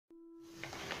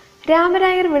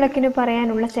രാമരായർ വിളക്കിന്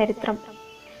പറയാനുള്ള ചരിത്രം.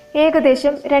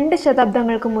 ഏകദേശം 2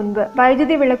 ശതാബ്ദങ്ങൾക്ക് മുൻപ്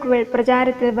വൈദ്യുതി വിളക്കുകൾ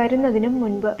പ്രചാരത്തിൽ വരുന്നതിനും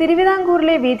മുൻപ്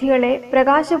തിരുവിതാംകൂറിലെ വീഥികളെ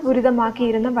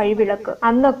പ്രകാശപൂരിതമാക്കിയിരുന്ന വഴിവിളക്ക്.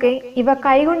 അന്നൊക്കെ ഇവ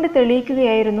കൈകൊണ്ട്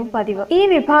തെളിയിക്കുകയായിരുന്നു പതിവ്. ഈ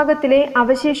വിഭാഗത്തിലെ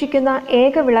അവശേഷിക്കുന്ന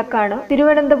ഏക വിളക്കാണ്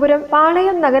തിരുവനന്തപുരം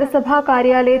പാളയം നഗരസഭാ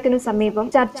കാര്യാലയത്തിനു സമീപം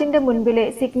ചർച്ചിന്റെ മുൻപിലെ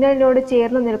സിഗ്നലിനോട്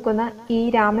ചേർന്ന് നിൽക്കുന്ന ഈ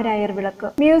രാമരായർ വിളക്ക്.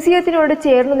 മ്യൂസിയത്തിനോട്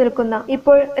ചേർന്ന് നിൽക്കുന്ന,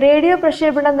 ഇപ്പോൾ റേഡിയോ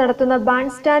പ്രക്ഷേപണം നടത്തുന്ന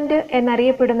ബാൻഡ് സ്റ്റാൻഡ്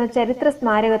എന്നറിയപ്പെടുന്ന ചരിത്ര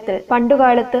സ്മാരകത്തിൽ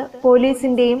പണ്ടുകാലത്ത്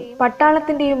പോലീസിന്റെയും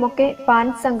പട്ടാളത്തിന്റെയും ഒക്കെ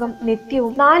ബാൻഡ് സംഘം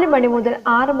നിത്യവും 4 മണി മുതൽ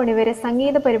 6 മണി വരെ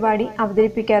സംഗീത പരിപാടി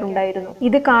അവതരിപ്പിക്കാറുണ്ടായിരുന്നു.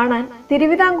 ഇത് കാണാൻ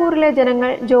തിരുവിതാംകൂറിലെ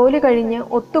ജനങ്ങൾ ജോലി കഴിഞ്ഞ്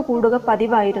ഒത്തുകൂടുക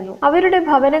പതിവായിരുന്നു. അവരുടെ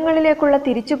ഭവനങ്ങളിലേക്കുള്ള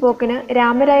തിരിച്ചുപോക്കിന്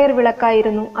രാമരായർ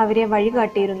വിളക്കായിരുന്നു അവരെ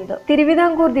വഴികാട്ടിയിരുന്നത്.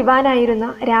 തിരുവിതാംകൂർ ദിവാനായിരുന്ന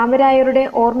രാമരായരുടെ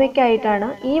ഓർമ്മയ്ക്കായിട്ടാണ്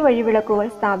ഈ വഴിവിളക്കുകൾ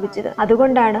സ്ഥാപിച്ചത്.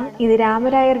 അതുകൊണ്ടാണ് ഇത്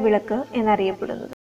രാമരായർ വിളക്ക് എന്നറിയപ്പെടുന്നത്.